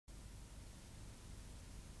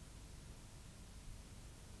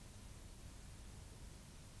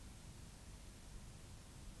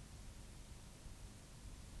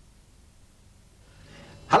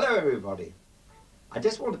Hello everybody. I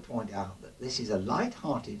just want to point out that this is a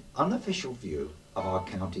light-hearted, unofficial view of our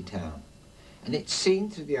county town, and it's seen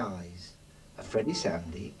through the eyes of Freddie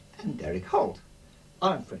Sandy and Derek Holt.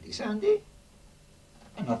 I'm Freddie Sandy,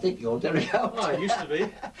 and I think you're Derek Holt. Oh, I used to be.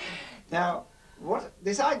 Now,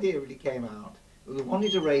 this idea really came out. We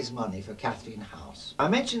wanted to raise money for Katharine House. I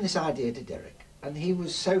mentioned this idea to Derek, and he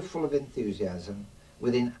was so full of enthusiasm.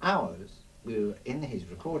 Within hours, we were in his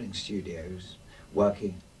recording studios,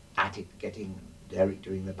 working at it, getting Derek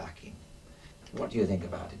doing the backing. What do you think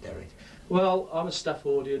about it, Derek? Well, I'm a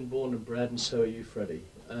Staffordian, born and bred, and so are you, Freddie.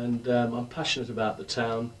 And I'm passionate about the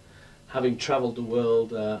town. Having travelled the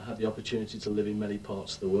world, had the opportunity to live in many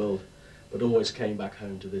parts of the world, but always came back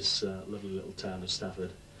home to this lovely little town of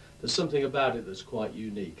Stafford. There's something about it that's quite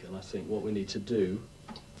unique, and I think what we need to do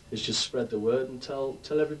is just spread the word and tell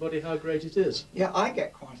everybody how great it is. Yeah, I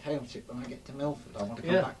get quite homesick when I get to Milford. I want to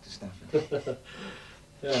come back to Stafford.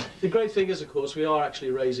 Yeah. The great thing is, of course, we are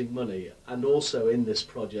actually raising money, and also in this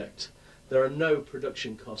project there are no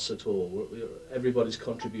production costs at all. Everybody's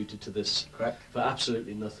contributed to this. Correct. For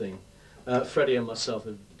absolutely nothing. Freddie and myself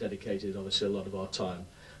have dedicated obviously a lot of our time,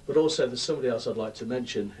 but also there's somebody else I'd like to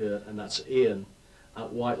mention here, and that's Ian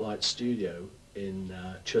at White Light Studio in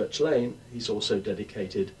Church Lane. He's also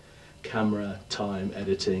dedicated camera, time,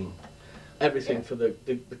 editing, everything for the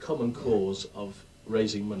common cause of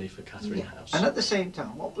raising money for Katharine House. And at the same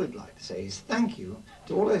time, what we'd like to say is thank you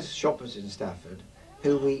to all those shoppers in Stafford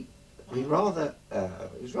who we rather,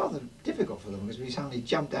 it was rather difficult for them because we suddenly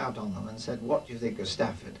jumped out on them and said, what do you think of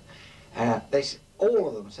Stafford? All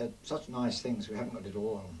of them said such nice things. We haven't got it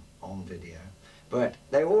all on video. But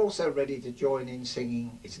they were also ready to join in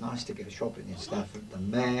singing, it's nice to go shopping in Stafford, the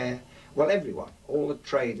mayor, well everyone, all the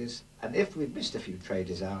traders, and if we've missed a few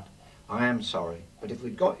traders out, I am sorry, but if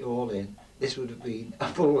we'd got you all in, this would have been a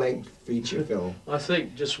full-length feature film. I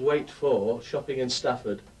think just wait for Shopping in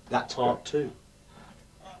Stafford, That's Part 2.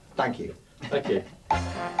 Thank you. Thank you.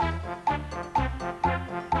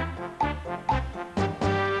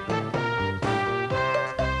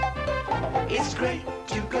 It's great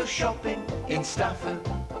to go shopping in Stafford.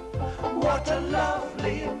 What a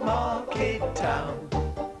lovely market town.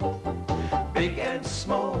 Big and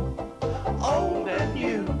small, old and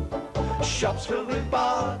new. Shops filled with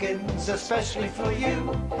bargains, especially for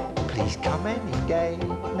you. Please come any day,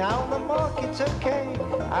 now the market's okay,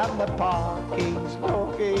 and the parking's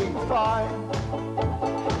looking fine.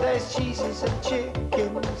 There's cheeses and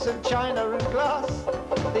chickens and china and glass.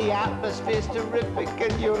 The atmosphere's terrific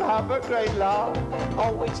and you'll have a great laugh.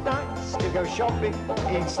 Oh, it's nice to go shopping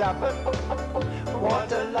in Stafford.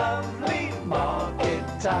 What a lovely market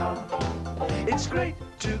town. It's great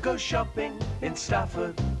to go shopping in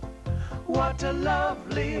Stafford. What a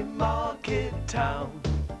lovely market town.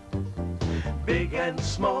 Big and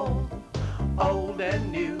small, old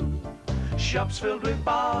and new. Shops filled with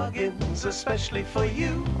bargains, especially for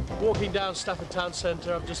you. Walking down Stafford Town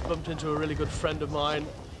Centre, I've just bumped into a really good friend of mine,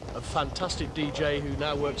 a fantastic DJ who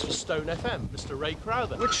now works for Stone FM, Mr. Ray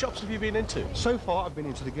Crowther. Which shops have you been into? So far I've been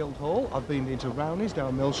into the Guildhall, I've been into Rowney's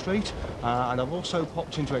down Mill Street, and I've also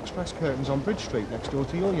popped into Express Curtains on Bridge Street next door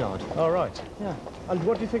to your yard. All right. Yeah. And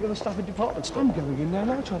what do you think of the Stafford department store? I'm going in there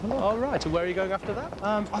now to have a look. All right, and where are you going after that?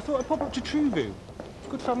 I thought I'd pop up to Trueview.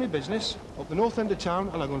 Good family business, up the north end of town,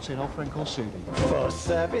 and I'm going to see an old friend called Sudi. For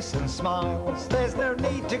service and smiles, there's no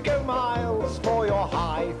need to go miles for your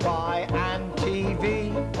hi-fi and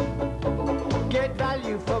TV. Get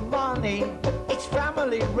value for money, it's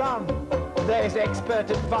family run. There's expert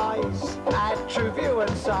advice at Trueview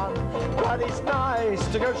and Son. But it's nice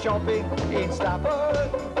to go shopping in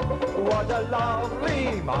Stafford. What a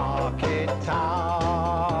lovely market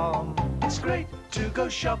town. It's great to go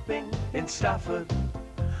shopping in Stafford.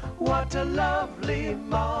 What a lovely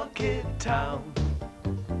market town.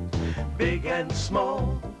 Big and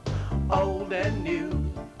small, old and new.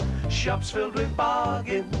 Shops filled with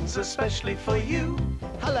bargains, especially for you.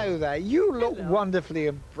 Hello there, you look wonderfully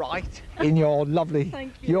and bright in your lovely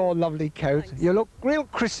coat. Thanks. You look real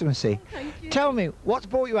Christmassy. Thank you. Tell me, what's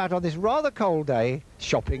brought you out on this rather cold day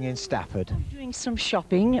shopping in Stafford? Doing some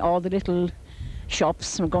shopping, all the little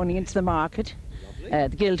shops. I'm going into the market,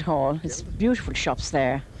 the Guildhall. It's beautiful shops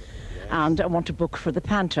there. And I want to book for the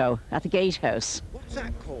Panto at the Gatehouse. What's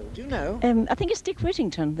that called? Do you know? I think it's Dick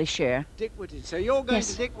Whittington this year. Dick Whittington. So you're going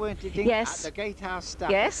Yes. to Dick Whittington Yes. at the Gatehouse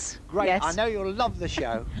Stafford? Yes. Great. Yes. I know you'll love the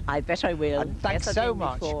show. I bet I will. And thanks Yes, I've so been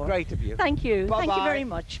much. before. Great of you. Thank you. Thank you Bye-bye. very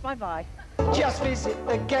much. Bye-bye. Just visit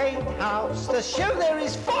the Gatehouse. The show there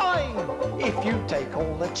is fine. If you take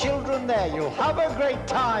all the children there, you'll have a great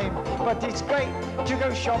time. But it's great to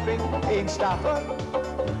go shopping in Stafford.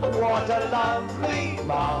 What a lovely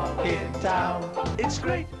market town. It's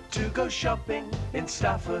great to go shopping in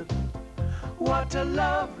Stafford. What a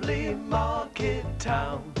lovely market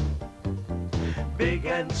town. Big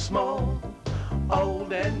and small,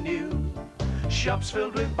 old and new, shops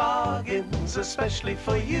filled with bargains, especially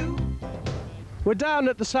for you. We're down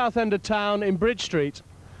at the south end of town in Bridge Street,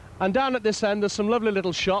 and down at this end there's some lovely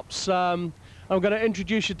little shops. I'm going to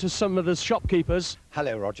introduce you to some of the shopkeepers.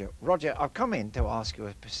 Hello, Roger. Roger, I've come in to ask you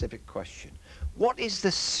a specific question. What is the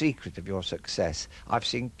secret of your success? I've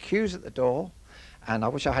seen queues at the door, and I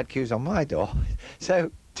wish I had queues on my door. So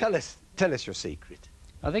tell us your secret.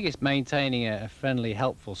 I think it's maintaining a friendly,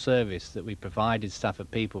 helpful service that we provided Stafford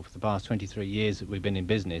people for the past 23 years that we've been in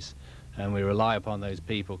business, and we rely upon those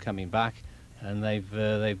people coming back, and they've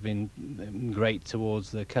been great towards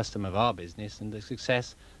the custom of our business and the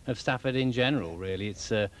success of Stafford in general. Really,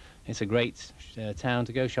 it's a great town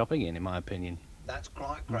to go shopping in my opinion. That's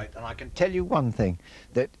quite great, and I can tell you one thing,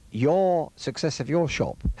 that your success of your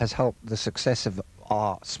shop has helped the success of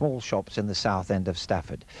our small shops in the south end of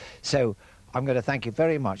Stafford. So I'm going to thank you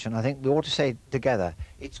very much, and I think we ought to say together,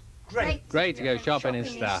 it's great. Great to go shopping in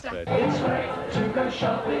Stafford. It's great to go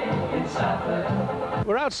shopping in Stafford.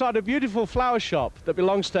 We're outside a beautiful flower shop that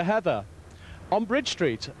belongs to Heather on Bridge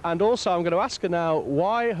Street, and also I'm going to ask her now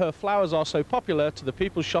why her flowers are so popular to the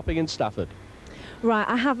people shopping in Stafford. Right,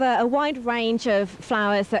 I have a wide range of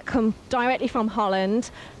flowers that come directly from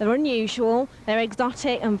Holland. They're unusual, they're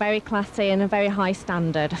exotic and very classy and a very high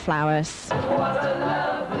standard flowers. What a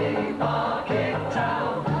lovely market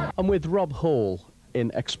town. I'm with Rob Hall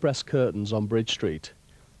in Express Curtains on Bridge Street,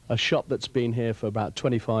 a shop that's been here for about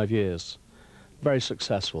 25 years. Very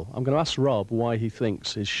successful. I'm going to ask Rob why he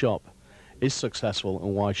thinks his shop is successful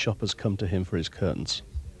and why shoppers come to him for his curtains.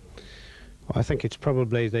 I think it's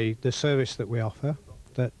probably the service that we offer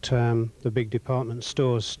that the big department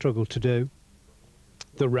stores struggle to do,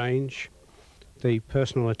 the range, the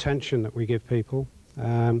personal attention that we give people.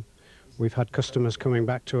 We've had customers coming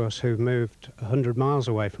back to us who've moved 100 miles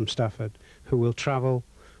away from Stafford, who will travel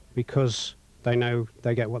because they know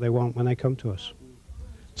they get what they want when they come to us.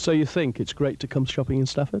 So you think it's great to come shopping in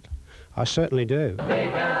Stafford? I certainly do. Big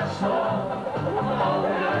and small, old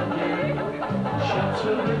and new, shops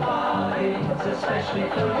filled with bargains, especially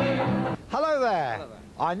for you. Hello there.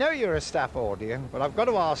 I know you're a Staffordian, but I've got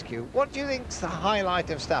to ask you, what do you think's the highlight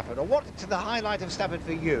of Stafford, or what's the highlight of Stafford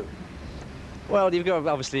for you? Well,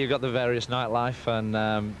 obviously you've got the various nightlife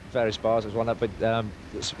and various bars as well, but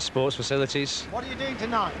sports facilities. What are you doing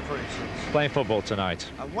tonight, for instance? Playing football tonight.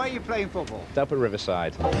 And where are you playing football? Up at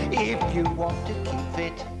Riverside. If you want to keep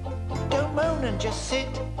fit, don't moan and just sit.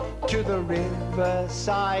 To the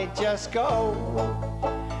riverside just go.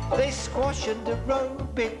 They squash and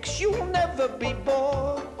aerobics, you'll never be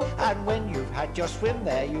bored. And when you've had your swim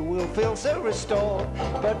there, you will feel so restored.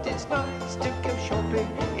 But it's nice to go shopping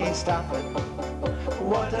in Stafford.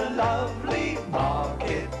 What a lovely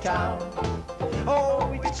market town.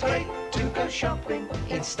 Oh, it's great to go shopping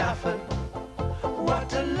in Stafford.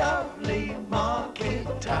 What a lovely market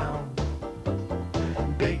town.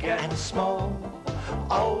 Big and small,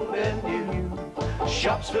 old and new,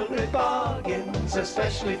 shops filled with bargains,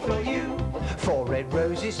 especially for you. For red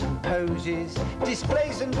roses and posies,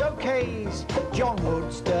 displays and bouquets, John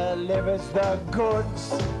Woods delivers the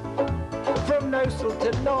goods. From Nosal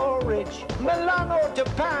to Norwich, Milan or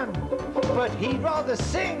Japan, but he'd rather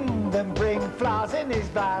sing than bring flowers in his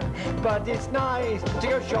van. But it's nice to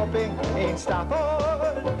go shopping in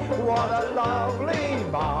Stafford. What a lovely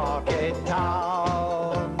market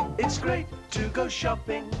town. It's great to go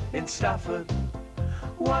shopping in Stafford.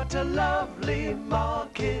 What a lovely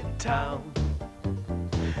market town.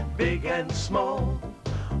 Big and small,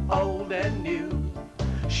 old and new,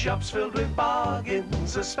 shops filled with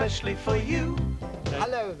bargains, especially for you.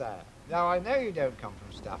 Hello there. Now, I know you don't come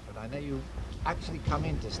from Stafford. I know you actually come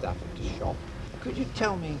into Stafford to shop. Could you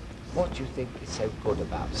tell me what you think is so good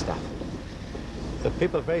about Stafford? The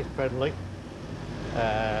people are very friendly,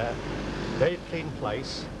 very clean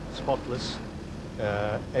place, spotless.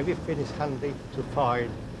 Everything is handy to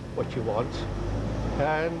find what you want,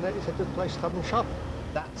 and it's a good place to come and shop.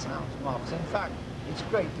 That sounds marvellous. In fact, it's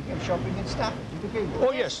great to go shopping in Stafford. Do you agree with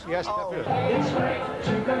Oh yes, yes, definitely. It's great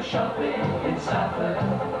to go shopping in Stafford.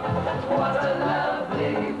 What a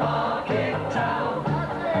lovely market town.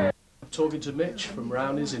 I'm talking to Mitch from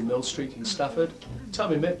Rowney's in Mill Street in Stafford. Tell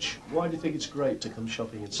me, Mitch, why do you think it's great to come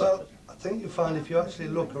shopping in Stafford? Well, I think you'll find if you actually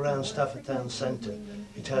look around Stafford Town Centre,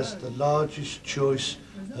 it has the largest choice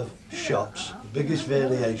of shops, the biggest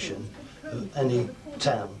variation of any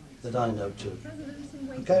town that I know to.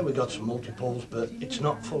 Okay, we've got some multiples, but it's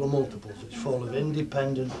not full of multiples. It's full of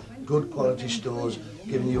independent, good quality stores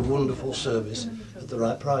giving you a wonderful service at the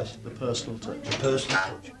right price. The personal touch. The personal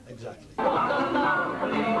touch, exactly.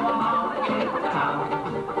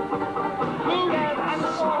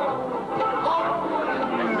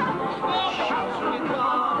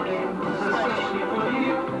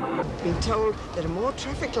 Been told there are more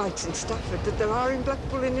traffic lights in Stafford than there are in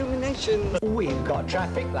Blackpool Illuminations. We've got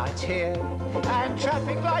traffic lights here and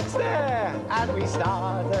traffic lights there, and we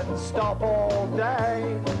start and stop all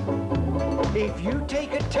day. If you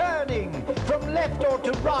take a turning from left or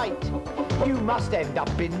to right, you must end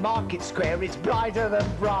up in Market Square. It's brighter than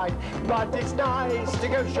bright, but it's nice to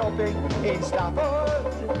go shopping in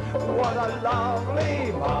Stafford. What a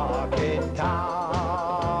lovely market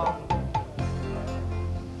town.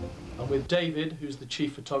 I'm with David, who's the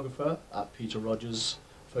chief photographer at Peter Rogers'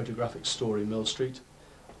 photographic store in Mill Street,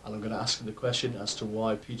 and I'm going to ask him the question as to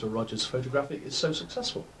why Peter Rogers Photographic is so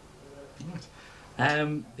successful. Right.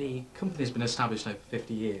 The company's been established over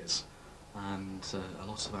 50 years, and a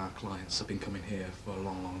lot of our clients have been coming here for a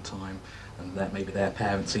long, long time, and maybe their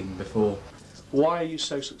parents even before. Why are you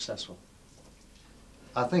so successful?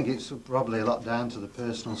 I think it's probably a lot down to the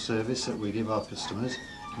personal service that we give our customers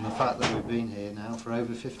and the fact that we've been here now for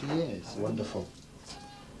over 50 years. Wonderful.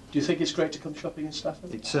 Do you think it's great to come shopping in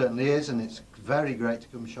Stafford? It certainly is, and it's very great to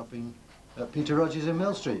come shopping at Peter Rogers in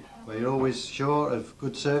Mill Street, where you're always sure of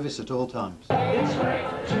good service at all times. It's great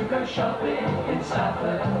to go shopping in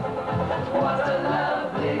Stafford. What a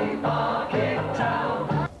lovely market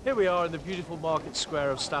town. Here we are in the beautiful market square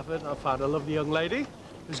of Stafford. I've found a lovely young lady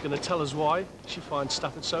who's going to tell us why she finds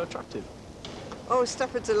Stafford so attractive. Oh,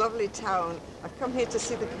 Stafford's a lovely town. I've come here to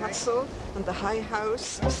see the castle and the High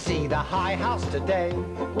House. See the High House today,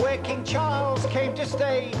 where King Charles came to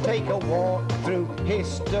stay. Take a walk through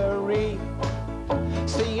history.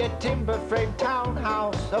 See a timber-framed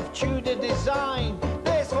townhouse of Tudor design.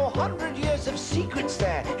 There's 400 years of secrets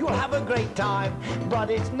there. You'll have a great time. But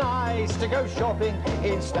it's nice to go shopping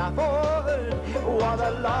in Stafford. What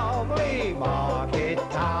a lovely market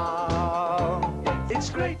town. It's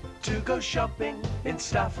great to go shopping in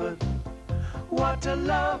Stafford. What a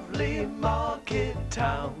lovely market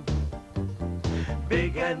town.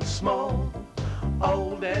 Big and small,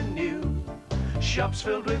 old and new. Shops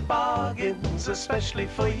filled with bargains, especially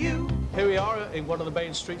for you. Here we are in one of the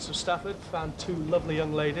main streets of Stafford. Found two lovely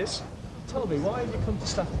young ladies. Tell me, why have you come to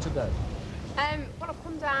Stafford today? Well, I've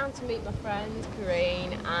come down to meet my friend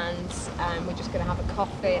Katharine, and we're just going to have a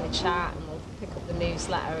coffee and a chat, and we'll pick up the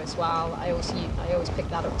newsletter as well. I always pick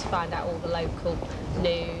that up to find out all the local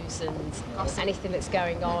news and anything that's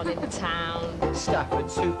going on in the town.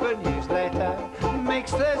 Stafford Super Newsletter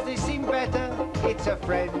makes Thursday seem better. It's a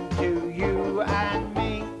friend to you and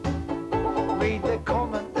me. Read the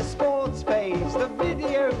comment, the sports page, the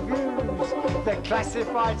video views, the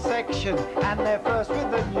classified section, and they're first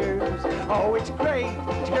with the news. Oh, it's great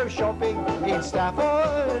to go shopping in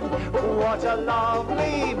Stafford. What a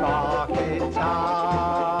lovely market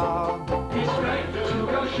town. It's great to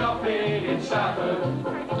go shopping in Stafford.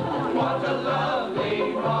 What a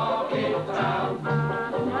lovely market town.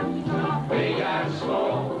 Big and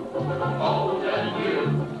small, old and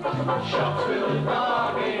new. Shops filled with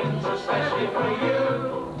bargains, especially for you.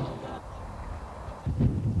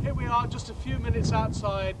 Here we are just a few minutes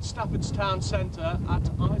outside Stafford's town centre at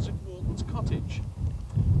Isaac Walton's cottage.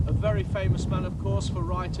 A very famous man, of course, for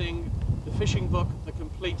writing the fishing book, The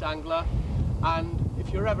Complete Angler. And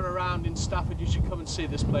if you're ever around in Stafford, you should come and see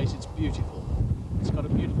this place. It's beautiful. It's got a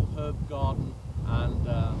beautiful herb garden and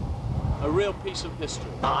a real piece of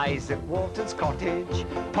history. Isaac Walton's cottage,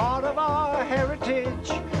 part of our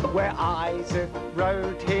heritage, where Isaac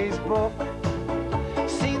wrote his book.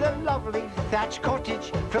 See the lovely thatched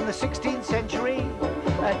cottage from the 16th century,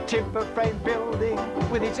 a timber-frame building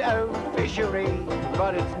with its own fishery.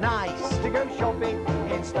 But it's nice to go shopping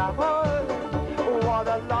in Stafford. What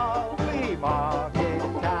a lovely market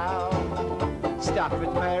town.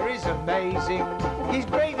 Stafford Mayor is amazing. He's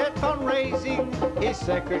great at fundraising. His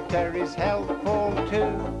secretary's helpful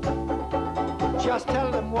too. Just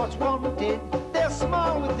tell them what's wanted. They'll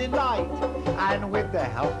smile with delight. And with their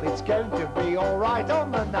help, it's going to be all right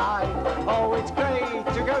on the night. Oh, it's great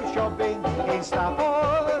to go shopping in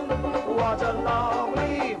Stafford. What a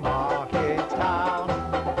lovely market town.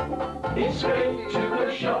 It's great to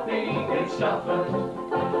go shopping in Stafford.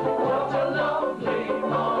 What a lovely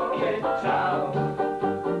market town.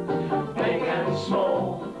 Big and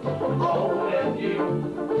small, old and new.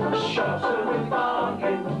 Shops filled with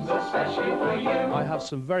bargains, especially for I have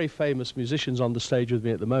some very famous musicians on the stage with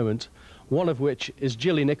me at the moment, one of which is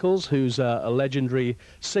Gilly Nichols, who's a legendary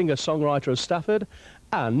singer-songwriter of Stafford.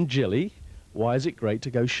 And Gilly, why is it great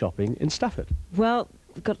to go shopping in Stafford? Well,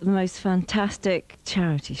 we've got the most fantastic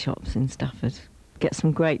charity shops in Stafford. Get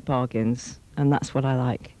some great bargains, and that's what I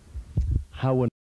like. How